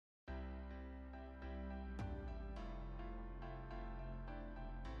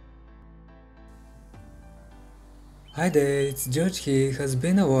Hi there, it's George here. It has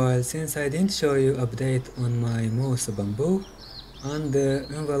been a while since I didn't show you update on my Mosso Bamboo, and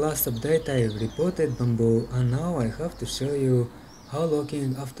in the last update I reported bamboo, and now I have to show you how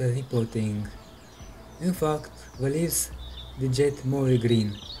looking after reporting. In fact, the leaves did jet more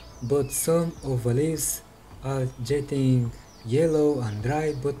green, but some of the leaves are jetting yellow and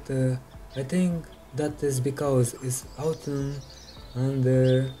dry, but I think that is because it's autumn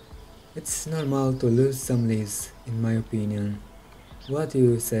and it's normal to lose some leaves, in my opinion. What do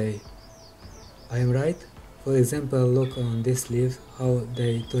you say? I am right? For example, look on this leaf, how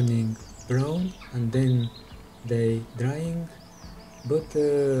they turning brown and then they drying. But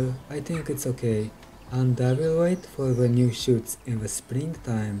I think it's okay. And I will wait for the new shoots in the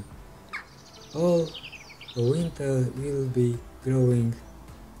springtime. All the winter will be growing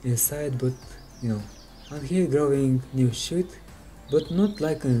inside, but you know, and here growing new shoot, but not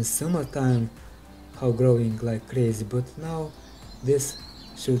like in summertime, how growing like crazy, but now this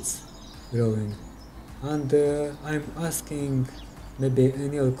shoots growing. And I'm asking maybe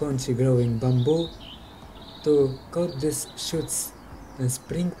in your country growing bamboo to cut these shoots in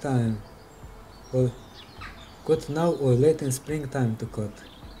springtime, or cut now or late in springtime to cut.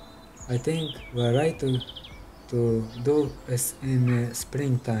 I think we're right to do is in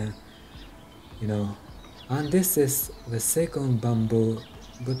springtime, you know. And this is the second bamboo,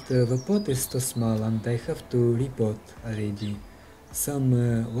 but the pot is too small and I have to repot already. Some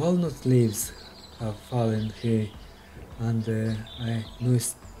walnut leaves have fallen here and I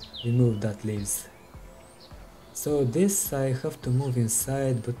must remove that leaves. So this I have to move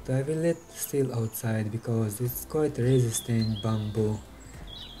inside, but I will let still outside because it's quite resistant bamboo,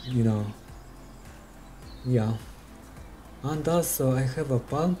 you know. Yeah. And also I have a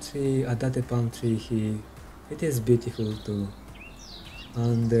palm tree, a date palm tree here. It is beautiful too.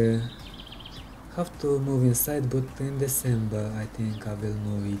 And have to move inside, but in December I think I will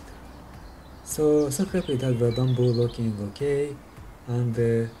move it. So happy that the bamboo looking okay,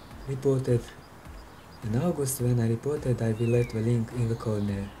 and reported in August. When I reported, I will let the link in the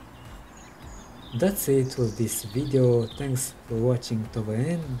corner. That's it for this video. Thanks for watching to the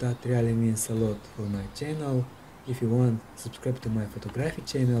end. That really means a lot for my channel. If you want, subscribe to my photography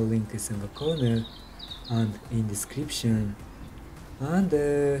channel, link is in the corner and in description.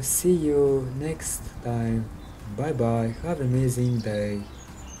 And see you next time. Bye bye, have an amazing day.